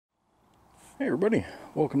Hey everybody,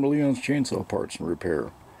 welcome to Leon's Chainsaw Parts and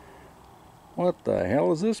Repair. What the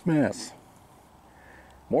hell is this mess?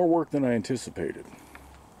 More work than I anticipated.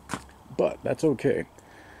 But that's okay.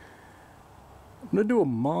 I'm going to do a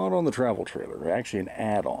mod on the travel trailer, actually an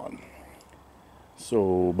add-on.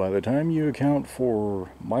 So by the time you account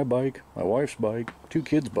for my bike, my wife's bike, two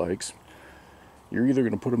kids' bikes, you're either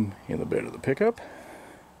going to put them in the bed of the pickup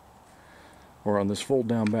or on this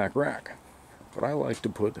fold-down back rack. But I like to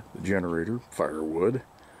put the generator, firewood,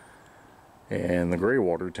 and the gray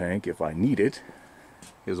water tank, if I need it,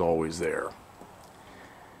 is always there.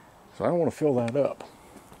 So I don't want to fill that up.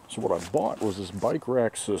 So what I bought was this bike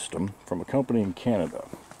rack system from a company in Canada,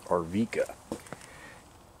 Arvika.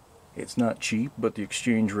 It's not cheap, but the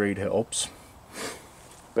exchange rate helps.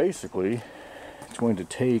 Basically, it's going to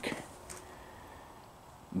take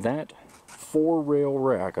that 4-rail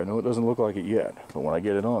rack. I know it doesn't look like it yet, but when I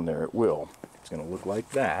get it on there, it will. It's going to look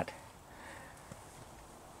like that,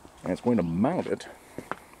 and it's going to mount it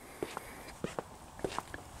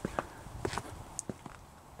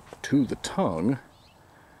to the tongue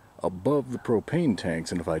above the propane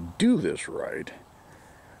tanks. And if I do this right,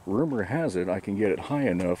 rumor has it I can get it high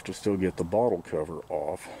enough to still get the bottle cover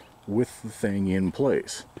off with the thing in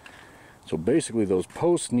place. So basically those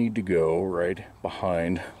posts need to go right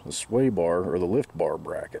behind the sway bar or the lift bar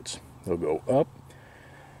brackets. They'll go up.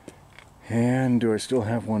 And do I still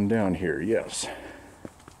have one down here? Yes.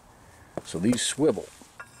 So these swivel.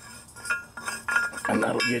 And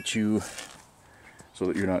that'll get you so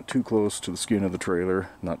that you're not too close to the skin of the trailer,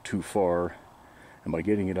 not too far. And by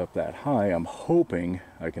getting it up that high, I'm hoping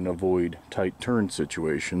I can avoid tight turn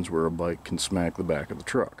situations where a bike can smack the back of the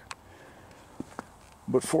truck.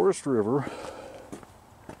 But Forest River,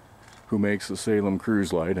 who makes the Salem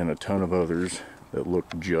Cruiselite and a ton of others that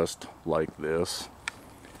look just like this,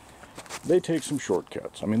 they take some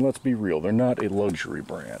shortcuts. I mean, let's be real, they're not a luxury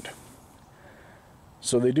brand.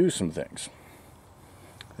 So they do some things.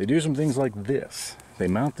 They do some things like this. They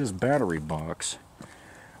mount this battery box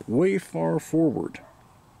way far forward.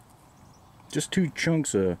 Just two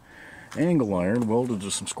chunks of angle iron welded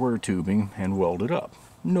to some square tubing and welded up.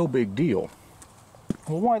 No big deal.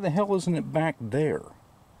 Well, why the hell isn't it back there?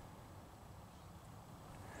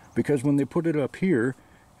 Because when they put it up here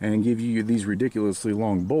and give you these ridiculously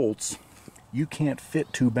long bolts, you can't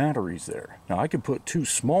fit two batteries there. Now I could put two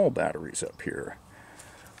small batteries up here,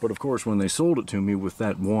 but of course when they sold it to me with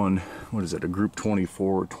that one, what is it, a group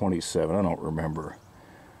 24 or 27, I don't remember,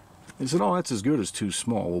 they said, oh, that's as good as two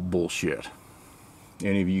small. Well, bullshit.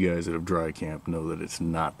 Any of you guys that have dry camped know that it's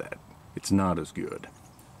not that. It's not as good.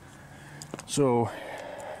 So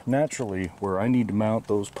naturally, where I need to mount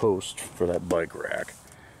those posts for that bike rack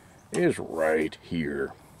is right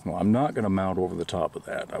here. Well, I'm not going to mount over the top of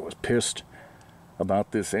that. I was pissed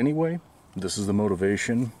about this anyway. This is the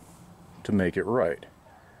motivation to make it right.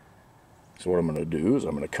 So what I'm going to do is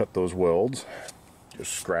I'm going to cut those welds.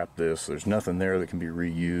 Just scrap this. There's nothing there that can be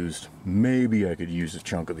reused. Maybe I could use a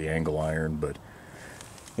chunk of the angle iron, but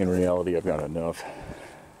in reality I've got enough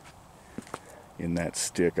in that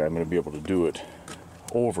stick. I'm going to be able to do it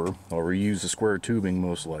over. I'll reuse the square tubing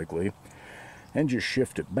most likely and just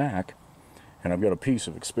shift it back. And I've got a piece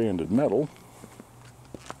of expanded metal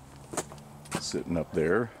sitting up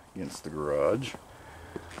there against the garage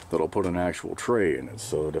that'll put an actual tray in it,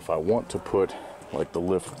 so that if I want to put like the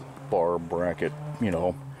lift bar bracket, you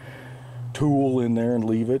know, tool in there and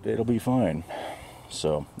leave it, it'll be fine.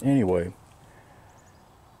 So anyway,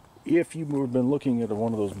 if you've been looking at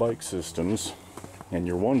one of those bike systems and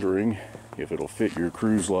you're wondering if it'll fit your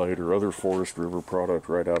Cruiselite or other Forest River product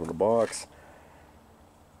right out of the box,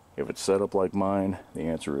 if it's set up like mine, the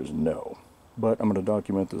answer is no. But I'm going to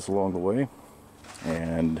document this along the way,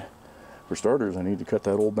 and for starters I need to cut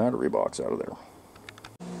that old battery box out of there.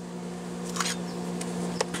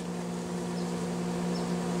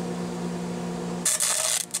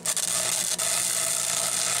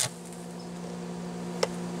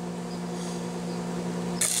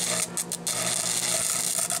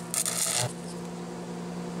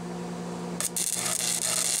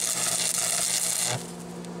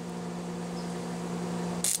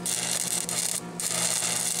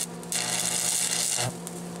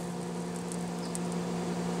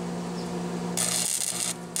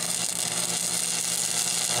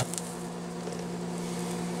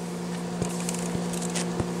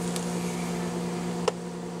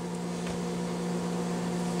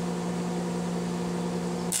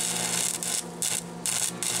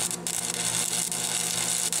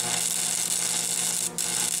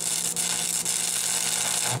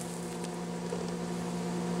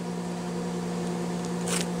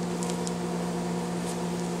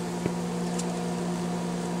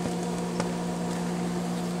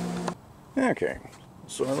 Okay,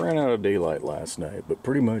 so I ran out of daylight last night, but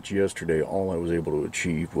pretty much yesterday all I was able to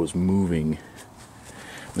achieve was moving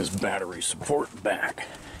this battery support back.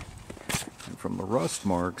 And from the rust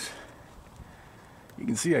marks, you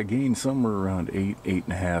can see I gained somewhere around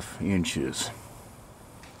 8.5 inches.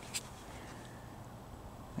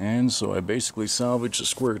 And so I basically salvaged a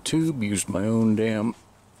square tube, used my own damn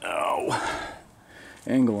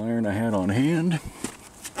angle iron I had on hand,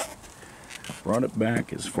 brought it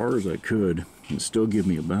back as far as I could, and still give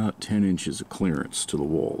me about 10 inches of clearance to the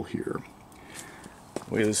wall here.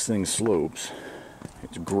 The way this thing slopes,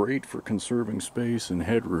 it's great for conserving space and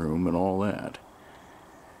headroom and all that,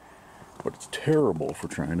 but it's terrible for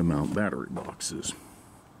trying to mount battery boxes.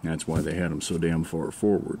 That's why they had them so damn far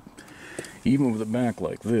forward. Even with a back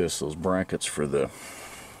like this, those brackets for the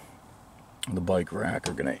bike rack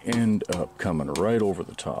are going to end up coming right over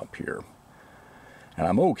the top here. And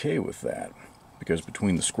I'm okay with that, because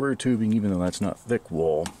between the square tubing, even though that's not thick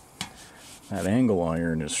wall, that angle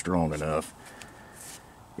iron is strong enough.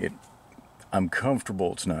 I'm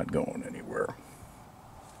comfortable it's not going anywhere.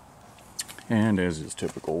 And as is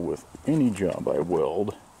typical with any job I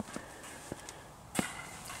weld,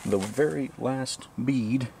 the very last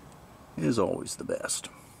bead is always the best.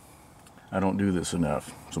 I don't do this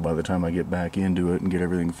enough, so by the time I get back into it and get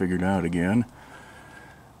everything figured out again,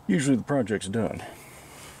 usually the project's done.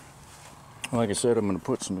 Like I said, I'm going to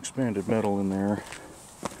put some expanded metal in there,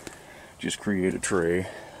 just create a tray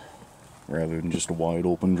rather than just a wide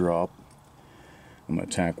open drop. I'm going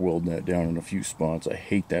to tack weld that down in a few spots. I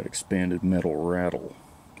hate that expanded metal rattle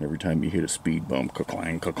every time you hit a speed bump,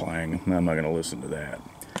 ka-clang, ka-clang. I'm not going to listen to that.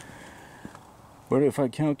 But if I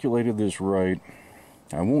calculated this right,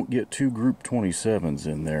 I won't get 2 group 27s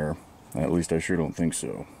in there. At least I sure don't think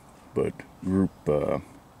so. But group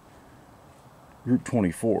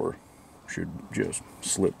 24 should just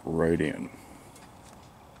slip right in.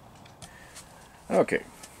 Okay,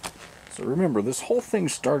 so remember, this whole thing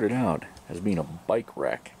started out as being a bike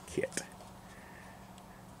rack kit.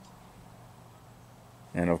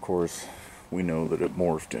 And of course, we know that it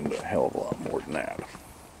morphed into a hell of a lot more than that.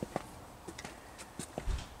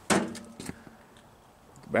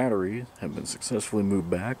 Batteries have been successfully moved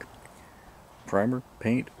back. Primer,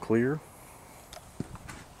 paint, clear.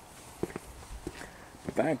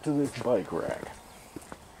 Back to this bike rack.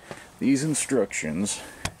 These instructions,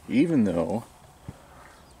 even though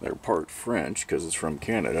they're part French because it's from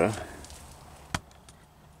Canada,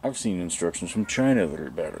 I've seen instructions from China that are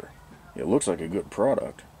better. It looks like a good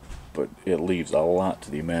product, but it leaves a lot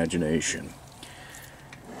to the imagination.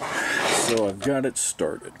 So I've got it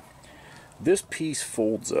started. This piece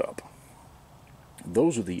folds up.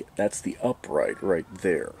 That's the upright right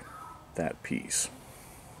there, that piece.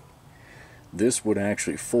 This would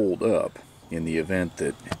actually fold up in the event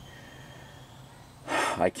that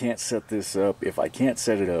I can't set this up. If I can't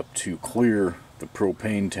set it up to clear the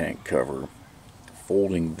propane tank cover,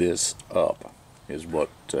 folding this up is what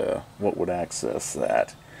would access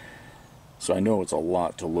that. So I know it's a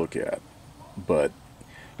lot to look at, but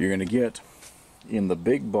you're going to get, in the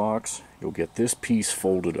big box, you'll get this piece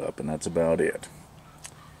folded up, and that's about it.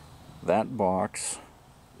 That box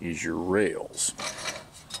is your rails.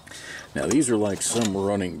 Now these are like some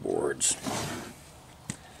running boards.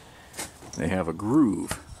 They have a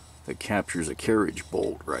groove that captures a carriage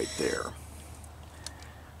bolt right there.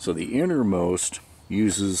 So the innermost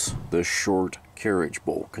uses the short carriage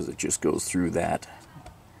bolt because it just goes through that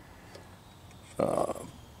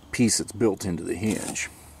piece that's built into the hinge.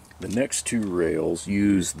 The next 2 rails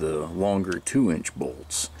use the longer 2-inch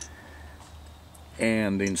bolts.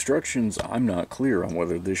 And the instructions, I'm not clear on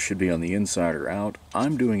whether this should be on the inside or out.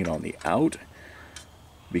 I'm doing it on the out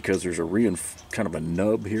because there's a kind of a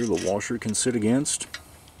nub here the washer can sit against.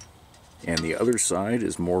 And the other side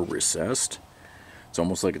is more recessed. It's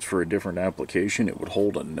almost like it's for a different application. It would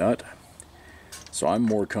hold a nut. So I'm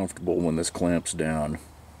more comfortable when this clamps down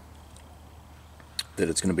that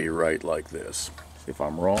it's going to be right like this. If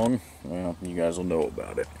I'm wrong, well, you guys will know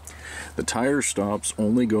about it. The tire stops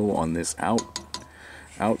only go on this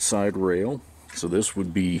outside rail, so this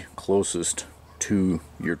would be closest to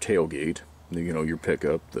your tailgate, you know, your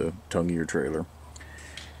pickup, the tongue of your trailer.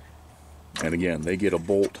 And again, they get a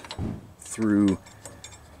bolt through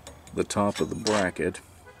the top of the bracket,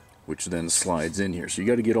 which then slides in here. So you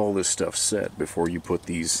got to get all this stuff set before you put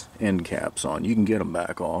these end caps on. You can get them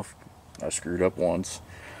back off. I screwed up once,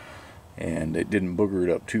 and it didn't booger it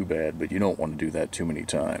up too bad, but you don't want to do that too many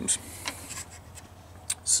times.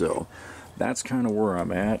 So that's kind of where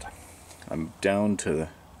I'm at. I'm down to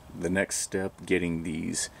the next step, getting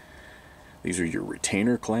these These are your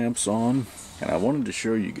retainer clamps on, and I wanted to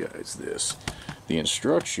show you guys this. The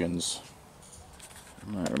instructions,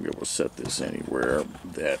 I'm not going to be able to set this anywhere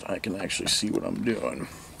that I can actually see what I'm doing.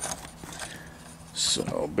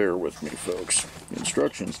 So bear with me, folks. The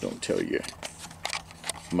instructions don't tell you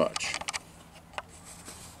much.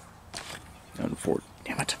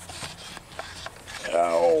 Damn it.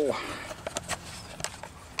 Ow.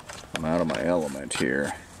 I'm out of my element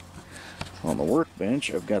here. On the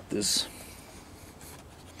workbench, I've got this.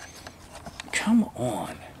 Come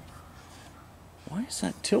on. Why is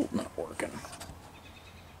that tilt not working?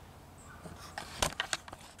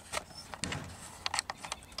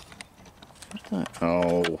 What the?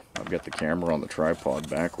 Oh, I've got the camera on the tripod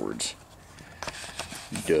backwards.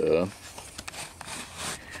 Duh.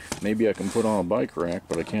 Maybe I can put on a bike rack,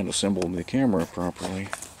 but I can't assemble the camera properly.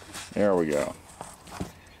 There we go.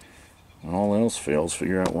 When all else fails,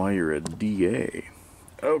 figure out why you're a DA.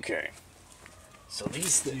 Okay. So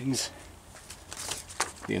these things,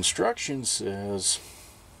 the instruction says,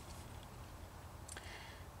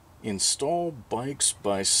 install bikes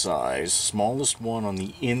by size, smallest one on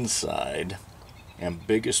the inside and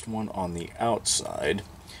biggest one on the outside.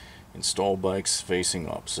 Install bikes facing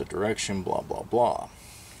opposite direction, blah, blah, blah.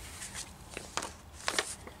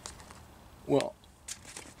 Well,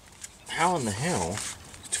 how in the hell,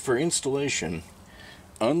 for installation,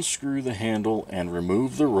 unscrew the handle and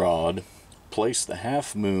remove the rod, place the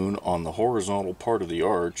half moon on the horizontal part of the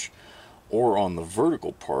arch or on the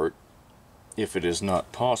vertical part if it is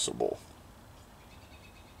not possible.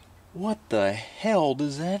 What the hell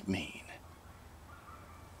does that mean?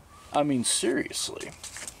 I mean, seriously.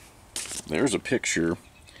 There's a picture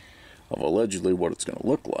of allegedly what it's going to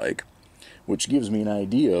look like, which gives me an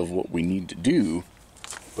idea of what we need to do,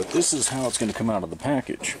 but this is how it's going to come out of the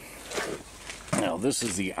package. Now, this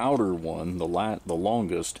is the outer one, the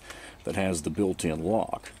longest, that has the built-in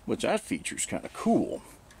lock, which that feature's kind of cool.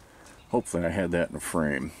 Hopefully I had that in a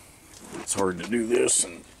frame. It's hard to do this,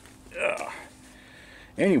 and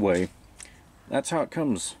anyway, that's how it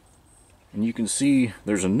comes. And you can see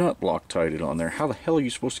there's a nut Loctited on there. How the hell are you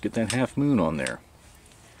supposed to get that half moon on there?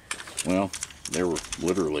 Well, they were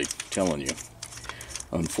literally telling you.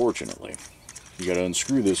 Unfortunately, you got to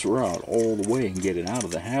unscrew this rod all the way and get it out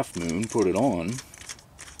of the half moon, put it on,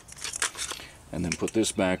 and then put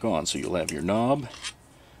this back on. So you'll have your knob,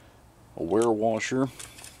 a wear washer,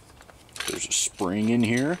 there's a spring in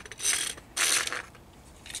here,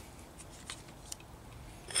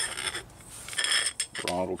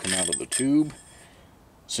 rod will come out of the tube.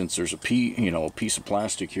 Since there's a piece of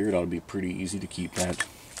plastic here, it ought to be pretty easy to keep that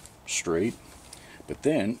straight. But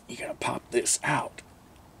then you gotta pop this out.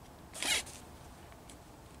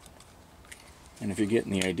 And if you're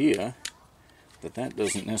getting the idea that that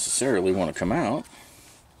doesn't necessarily want to come out,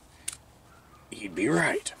 you'd be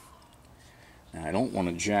right. Now, I don't want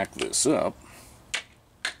to jack this up.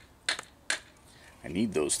 I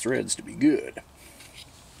need those threads to be good.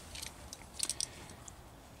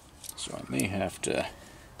 So I may have to,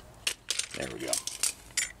 there we go.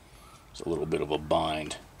 It's a little bit of a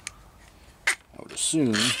bind. I would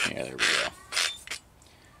assume, yeah, there we go.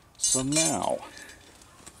 So now,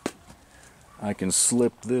 I can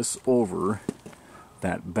slip this over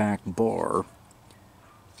that back bar,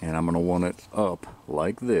 and I'm going to want it up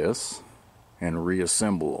like this and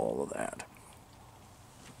reassemble all of that.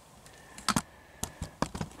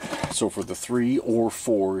 So for the 3 or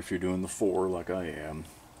 4, if you're doing the 4 like I am,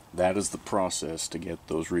 that is the process to get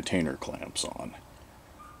those retainer clamps on.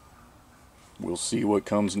 We'll see what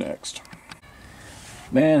comes next.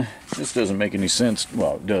 Man, this doesn't make any sense.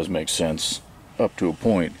 Well, it does make sense up to a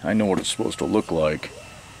point. I know what it's supposed to look like.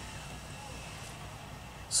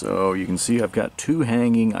 So you can see I've got 2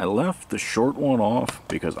 hanging. I left the short one off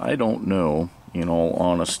because I don't know, in all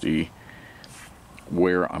honesty,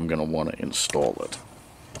 where I'm going to want to install it.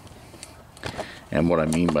 And what I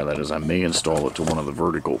mean by that is I may install it to one of the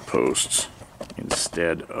vertical posts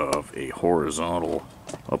instead of a horizontal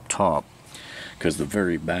up top, because the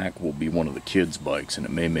very back will be one of the kids' bikes and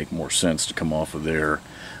it may make more sense to come off of there.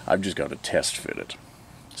 I've just got to test fit it.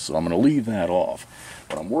 So I'm going to leave that off.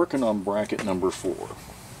 But I'm working on bracket number 4.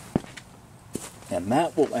 And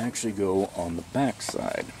that will actually go on the back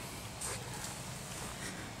side.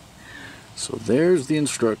 So there's the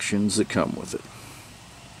instructions that come with it.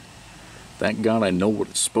 Thank God I know what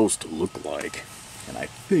it's supposed to look like. And I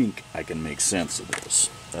think I can make sense of this.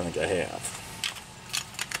 I think I have.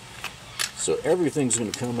 So everything's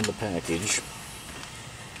going to come in the package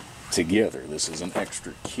together. This is an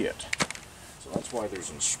extra kit. So that's why there's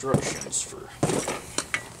instructions for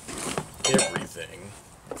everything.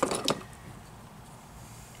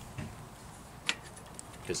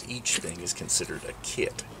 because each thing is considered a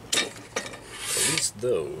kit. At least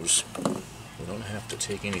those, we don't have to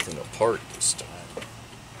take anything apart this time.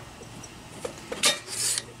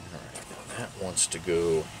 Alright, now that wants to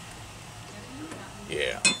go,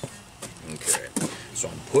 yeah, okay. So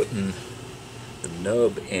I'm putting the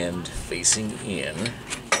nub end facing in. I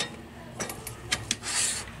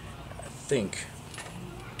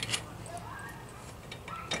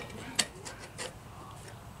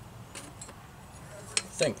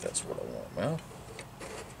think that's what I want. Well,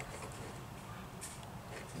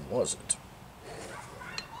 was it?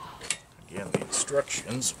 Again, the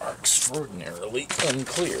instructions are extraordinarily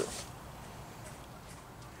unclear.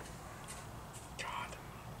 God.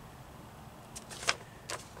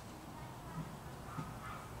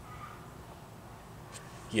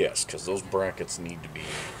 Yes, because those brackets need to be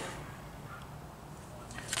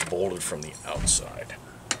bolted from the outside,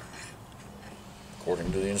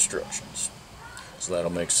 according to the instructions. So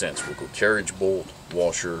that'll make sense. We'll go carriage bolt,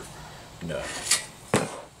 washer, nut.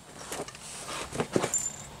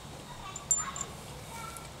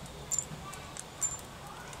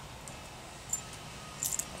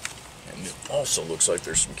 And it also looks like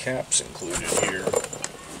there's some caps included here.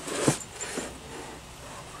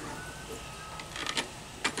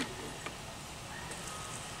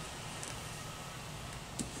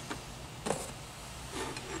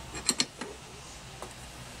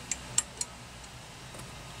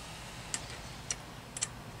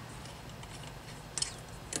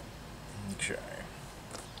 Okay.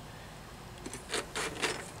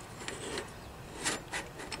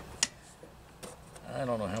 I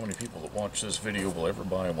don't know how many people that watch this video will ever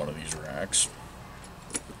buy one of these racks.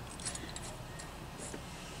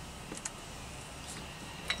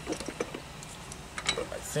 But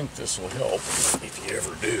I think this will help if you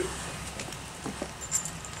ever do.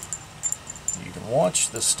 You can watch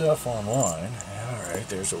the stuff online. Alright,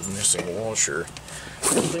 there's a missing washer.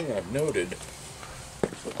 One thing I've noted,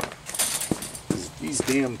 these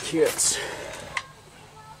damn kits,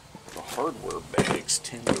 the hardware bags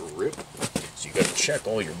tend to rip, so you got to check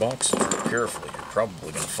all your boxes real carefully. You're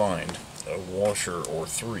probably going to find a washer or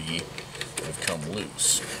three that have come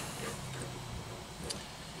loose,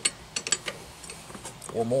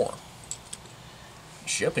 or more.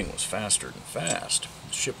 Shipping was faster than fast. It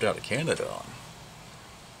was shipped out of Canada on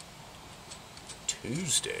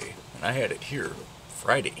Tuesday, and I had it here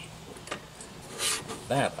Friday.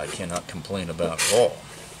 That I cannot complain about at all.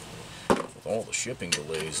 With all the shipping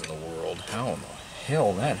delays in the world, how in the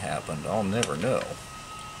hell that happened, I'll never know.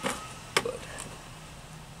 But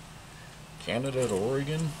Canada to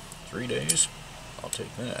Oregon, 3 days, I'll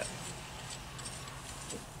take that.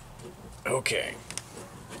 Okay.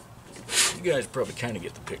 You guys probably kind of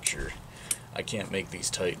get the picture. I can't make these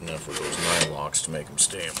tight enough with those nylocks to make them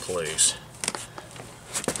stay in place.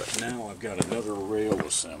 But now I've got another rail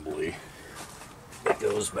assembly that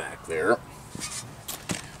goes back there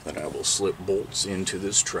that I will slip bolts into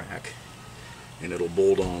this track, and it'll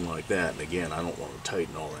bolt on like that. And again, I don't want to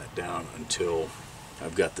tighten all that down until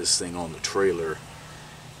I've got this thing on the trailer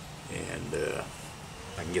and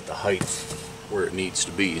I can get the height where it needs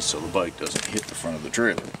to be so the bike doesn't hit the front of the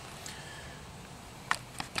trailer.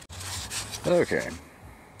 Okay,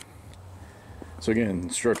 so again,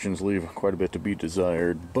 instructions leave quite a bit to be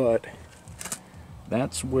desired, but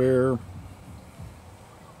that's where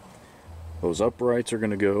those uprights are going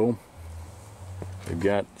to go. They've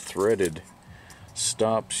got threaded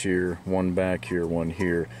stops here, one back here, one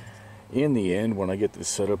here. In the end, when I get this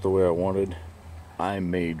set up the way I wanted, I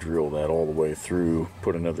may drill that all the way through,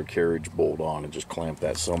 put another carriage bolt on, and just clamp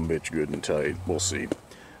that sumbitch good and tight. We'll see.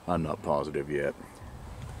 I'm not positive yet.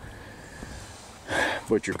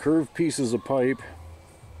 But your curved pieces of pipe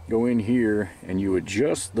go in here, and you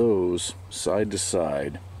adjust those side to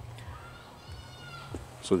side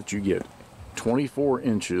so that you get 24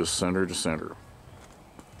 inches center to center.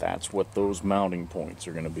 That's what those mounting points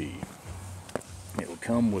are going to be. It'll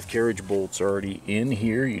come with carriage bolts already in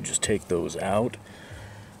here. You just take those out,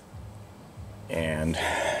 and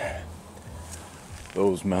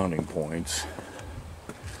those mounting points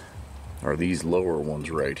are these lower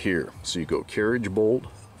ones right here. So you go carriage bolt,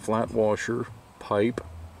 flat washer, pipe,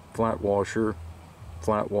 flat washer,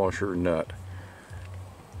 nut,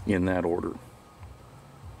 in that order.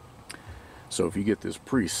 So if you get this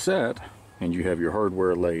preset and you have your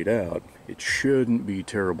hardware laid out, it shouldn't be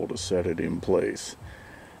terrible to set it in place.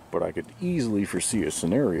 But I could easily foresee a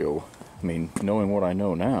scenario, I mean, knowing what I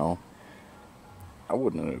know now, I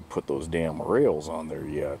wouldn't have put those damn rails on there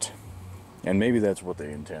yet. And maybe that's what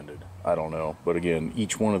they intended. I don't know. But again,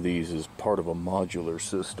 each one of these is part of a modular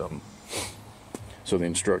system, so the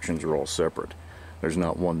instructions are all separate. There's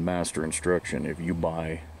not one master instruction. If you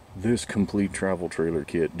buy this complete travel trailer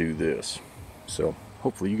kit, do this. So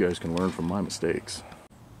hopefully you guys can learn from my mistakes.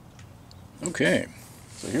 Okay,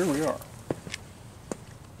 so here we are.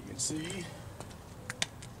 You can see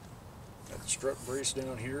got the strut brace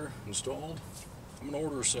down here installed. I'm going to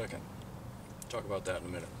order a second. Talk about that in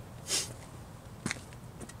a minute.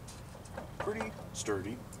 Pretty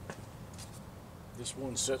sturdy. This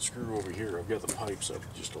one set screw over here, I've got the pipes up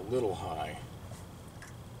just a little high.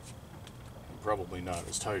 Probably not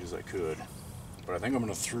as tight as I could, but I think I'm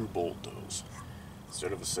going to through bolt those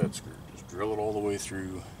instead of a set screw. Just drill it all the way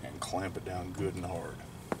through and clamp it down good and hard.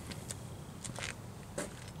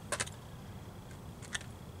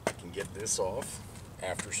 I can get this off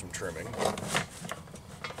after some trimming.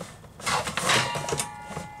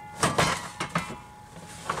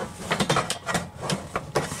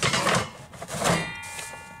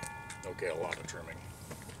 Okay, a lot of trimming.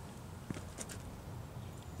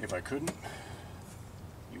 If I couldn't,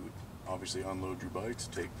 you would obviously unload your bikes,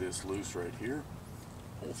 take this loose right here,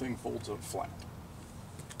 whole thing folds up flat.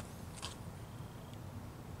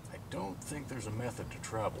 I don't think there's a method to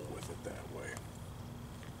travel with it that way.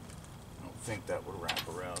 I don't think that would wrap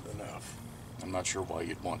around enough. I'm not sure why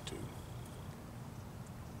you'd want to.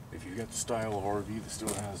 If you've got the style of RV that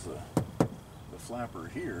still has the flapper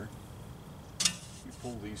here, you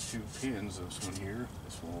pull these two pins, this one here,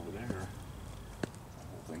 this one over there,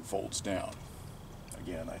 thing folds down.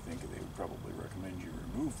 Again, I think they would probably recommend you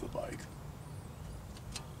remove the bike,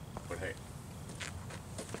 but hey.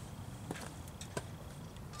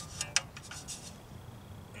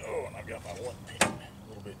 Oh, and I've got my one pin a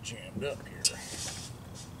little bit jammed up here.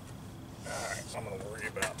 Alright, so I'm going to worry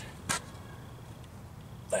about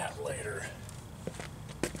that later.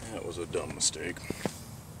 That was a dumb mistake.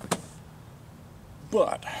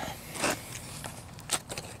 But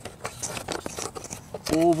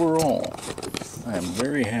overall, I am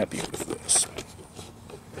very happy with this.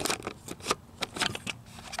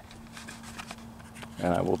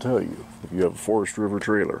 And I will tell you, if you have a Forest River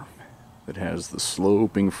trailer that has the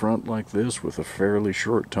sloping front like this with a fairly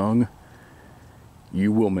short tongue,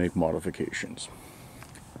 you will make modifications.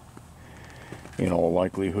 In all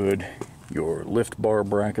likelihood, your lift bar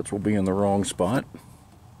brackets will be in the wrong spot,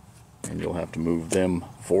 and you'll have to move them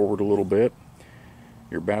forward a little bit.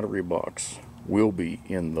 Your battery box will be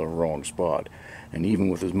in the wrong spot, and even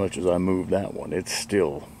with as much as I moved that one, it's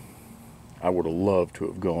still, I would have loved to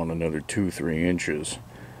have gone another 2-3 inches,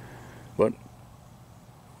 but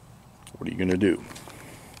what are you going to do?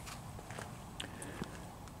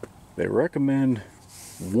 They recommend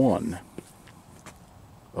one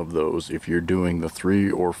of those if you're doing the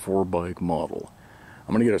 3 or 4 bike model.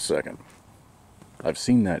 I'm going to get a second. I've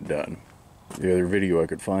seen that done. The other video I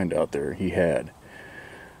could find out there, he had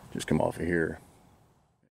just come off of here.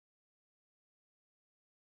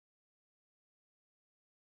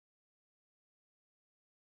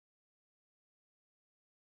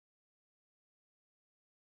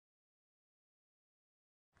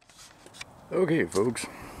 Okay, folks.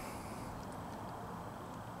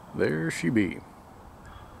 There she be.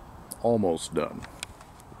 Almost done.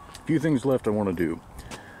 A few things left I want to do.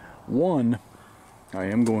 One, I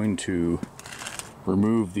am going to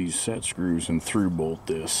remove these set screws and through bolt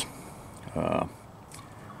this. I'm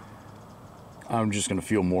just going to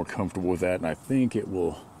feel more comfortable with that, and I think it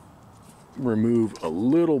will remove a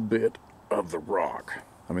little bit of the rock.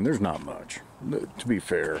 I mean, there's not much, to be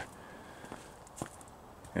fair.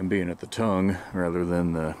 And being at the tongue rather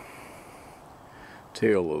than the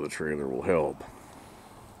tail of the trailer will help.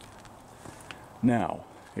 Now,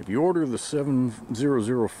 if you order the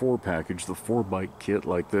 7004 package, the 4-bike kit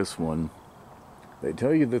like this one, they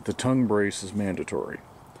tell you that the tongue brace is mandatory.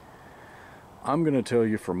 I'm going to tell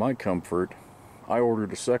you, for my comfort, I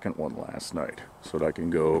ordered a second one last night so that I can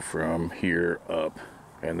go from here up,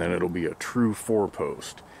 and then it'll be a true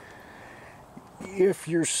 4-post. If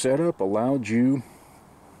your setup allowed you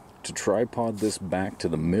to tripod this back to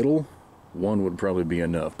the middle, one would probably be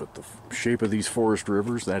enough, but the shape of these Forest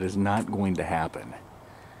Rivers, that is not going to happen.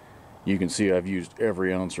 You can see I've used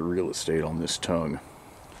every ounce of real estate on this tongue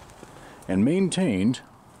and maintained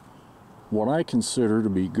what I consider to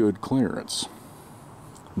be good clearance.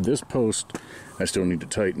 This post, I still need to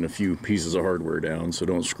tighten a few pieces of hardware down, so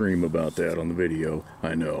don't scream about that on the video,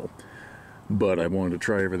 I know. But I wanted to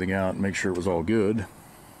try everything out and make sure it was all good.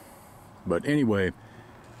 But anyway,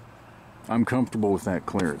 I'm comfortable with that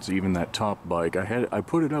clearance. Even that top bike, I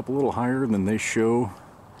put it up a little higher than they show,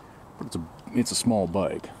 but it's a small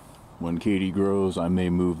bike. When Katie grows, I may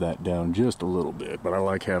move that down just a little bit, but I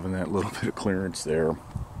like having that little bit of clearance there.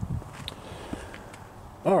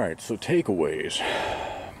 Alright, so takeaways.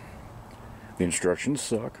 The instructions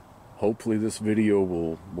suck. Hopefully this video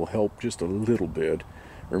will help just a little bit.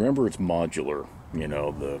 Remember, it's modular. You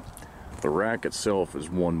know, the rack itself is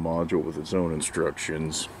one module with its own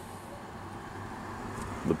instructions.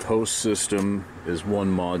 The post system is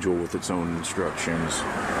one module with its own instructions.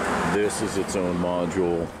 This is its own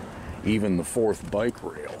module. Even the fourth bike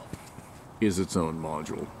rail is its own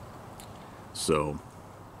module. So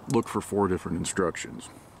look for 4 different instructions.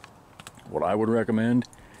 What I would recommend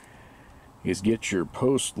is get your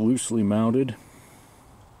post loosely mounted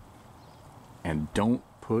and don't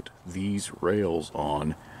put these rails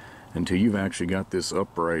on until you've actually got this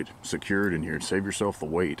upright secured in here. Save yourself the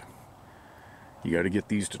weight. You got to get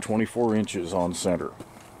these to 24 inches on center.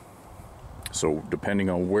 So depending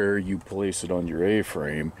on where you place it on your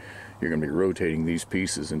A-frame, you're going to be rotating these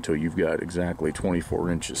pieces until you've got exactly 24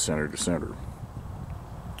 inches center to center.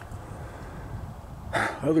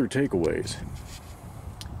 Other takeaways.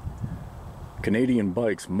 Canadian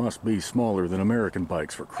bikes must be smaller than American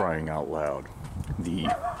bikes, for crying out loud. The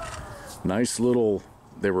nice little,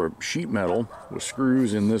 they were sheet metal with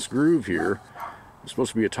screws in this groove here. It's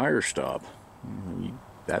supposed to be a tire stop.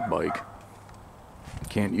 That bike,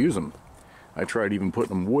 can't use them. I tried even putting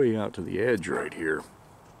them way out to the edge right here.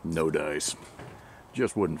 No dice.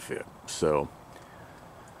 Just wouldn't fit. So,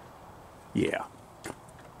 yeah.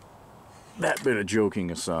 That bit of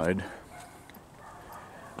joking aside,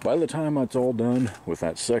 by the time it's all done with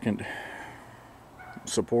that second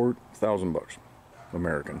support, $1,000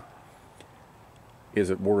 American. Is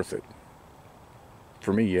it worth it?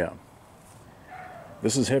 For me, yeah.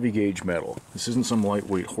 This is heavy gauge metal. This isn't some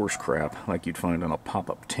lightweight horse crap like you'd find on a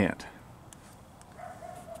pop-up tent.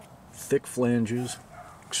 Thick flanges,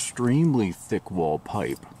 extremely thick wall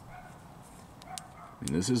pipe. And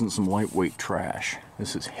this isn't some lightweight trash.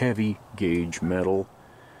 This is heavy gauge metal.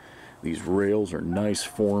 These rails are nice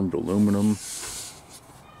formed aluminum.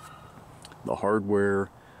 The hardware,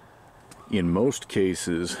 in most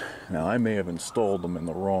cases, now I may have installed them in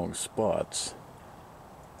the wrong spots.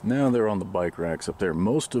 Now they're on the bike racks up there.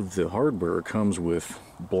 Most of the hardware comes with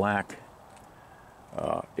black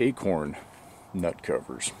acorn nut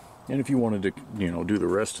covers. And if you wanted to, you know, do the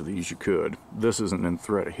rest of these, you could. This isn't in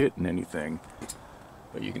threat of hitting anything,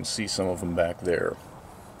 but you can see some of them back there.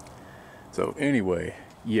 So anyway,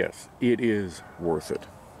 yes, it is worth it.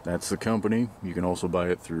 That's the company. You can also buy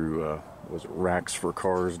it through, was it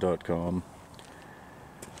racksforcars.com.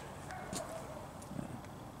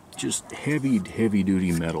 Just heavy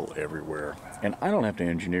duty metal everywhere, and I don't have to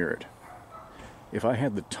engineer it. If I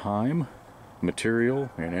had the time,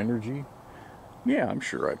 material, and energy, yeah, I'm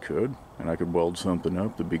sure I could, and I could weld something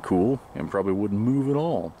up that'd be cool and probably wouldn't move at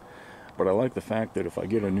all. But I like the fact that if I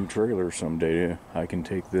get a new trailer someday, I can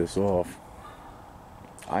take this off.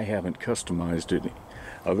 I haven't customized it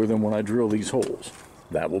other than when I drill these holes.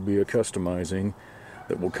 That will be a customizing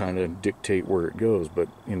that will kind of dictate where it goes, but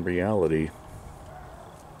in reality,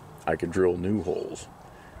 I could drill new holes.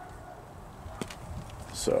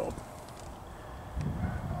 So,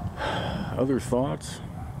 other thoughts?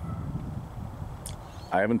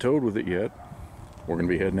 I haven't towed with it yet. We're going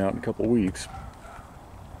to be heading out in a couple weeks.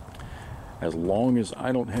 As long as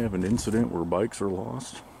I don't have an incident where bikes are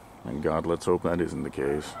lost, and God, let's hope that isn't the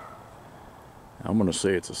case, I'm going to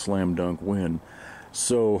say it's a slam dunk win.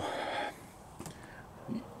 So,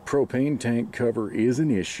 propane tank cover is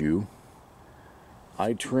an issue.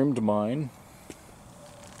 I trimmed mine.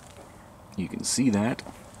 You can see that.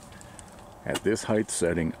 At this height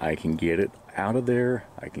setting, I can get it out of there.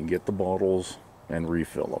 I can get the bottles and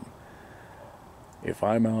refill them. If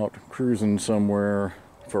I'm out cruising somewhere,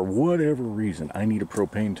 for whatever reason, I need a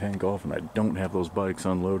propane tank off and I don't have those bikes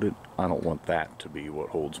unloaded, I don't want that to be what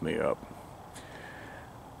holds me up.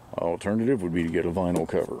 Alternative would be to get a vinyl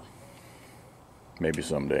cover. Maybe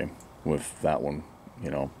someday, with that one, you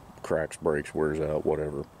know, cracks, breaks, wears out,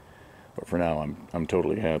 whatever. But for now, I'm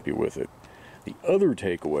totally happy with it. The other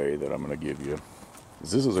takeaway that I'm going to give you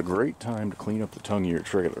is this is a great time to clean up the tongue of your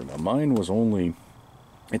trailer. Now mine was only,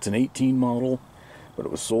 it's an 18 model, but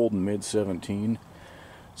it was sold in mid-17.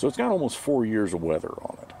 So it's got almost 4 years of weather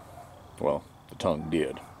on it. Well, the tongue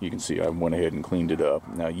did. You can see I went ahead and cleaned it up.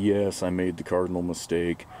 Now yes, I made the cardinal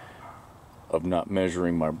mistake of not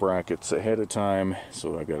measuring my brackets ahead of time,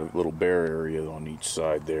 so I got a little bare area on each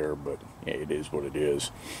side there, but yeah, it is what it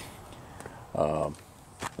is.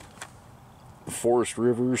 Forest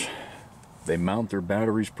Rivers, they mount their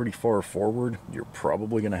batteries pretty far forward. You're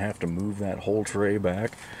probably going to have to move that whole tray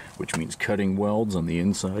back, which means cutting welds on the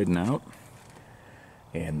inside and out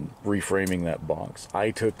and reframing that box.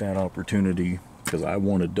 I took that opportunity because I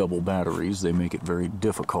wanted double batteries. They make it very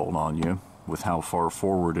difficult on you. With how far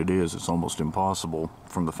forward it is, it's almost impossible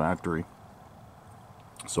from the factory.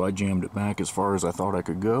 So I jammed it back as far as I thought I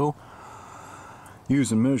could go,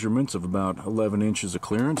 using measurements of about 11 inches of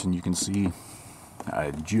clearance, and you can see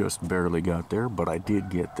I just barely got there, but I did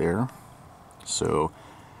get there. So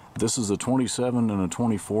this is a 27 and a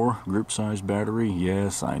 24 group size battery.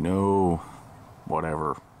 Yes, I know,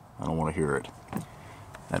 whatever, I don't want to hear it.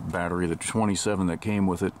 That battery, the 27 that came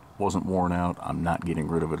with it, wasn't worn out. I'm not getting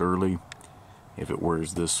rid of it early. If it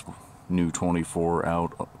wears this new 24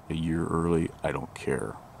 out a year early, I don't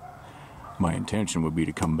care. My intention would be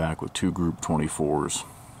to come back with 2 group 24s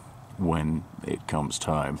when it comes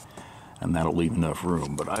time, and that'll leave enough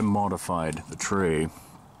room. But I modified the tray,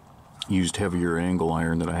 used heavier angle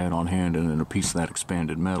iron that I had on hand, and then a piece of that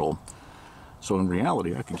expanded metal. So in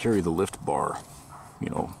reality, I can carry the lift bar, you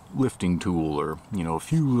know, lifting tool, or, you know, a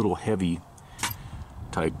few little heavy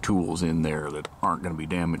type tools in there that aren't going to be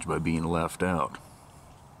damaged by being left out.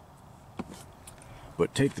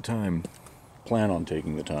 But take the time, plan on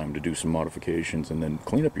taking the time to do some modifications, and then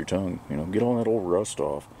clean up your tongue, you know, get all that old rust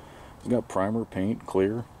off. It's got primer, paint,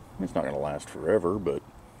 clear. It's not going to last forever, but it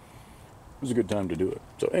was a good time to do it.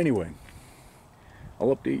 So anyway,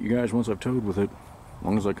 I'll update you guys once I've towed with it. As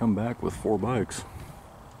long as I come back with 4 bikes,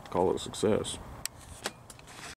 call it a success.